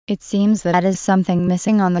It seems that is something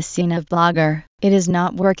missing on the scene of Blogger. It is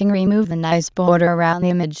not working. Remove the nice border around the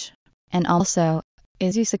image. And also,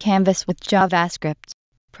 is use a canvas with JavaScript.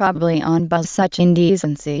 Probably on Buzz such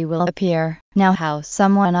indecency will appear. Now how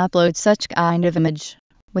someone uploads such kind of image?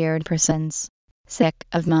 Weird persons. Sick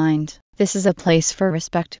of mind. This is a place for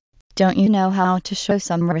respect. Don't you know how to show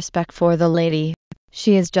some respect for the lady?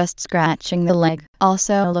 She is just scratching the leg.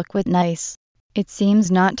 Also look what nice. It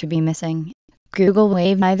seems not to be missing. Google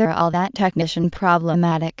Wave neither all that technician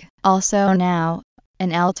problematic. Also now,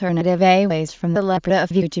 an alternative ways from the lepra of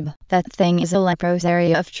YouTube. That thing is a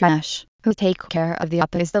leprosary of trash. Who take care of the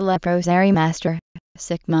up is the leprosary master.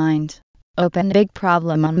 Sick mind. Open big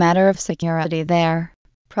problem on matter of security there.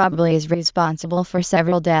 Probably is responsible for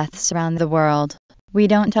several deaths around the world. We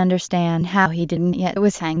don't understand how he didn't yet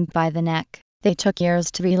was hanged by the neck. They took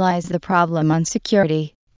years to realize the problem on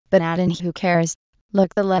security. But and who cares?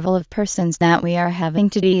 Look the level of persons that we are having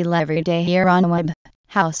to deal every day here on web.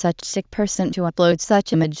 How such sick person to upload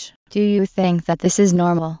such image? Do you think that this is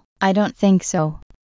normal? I don't think so.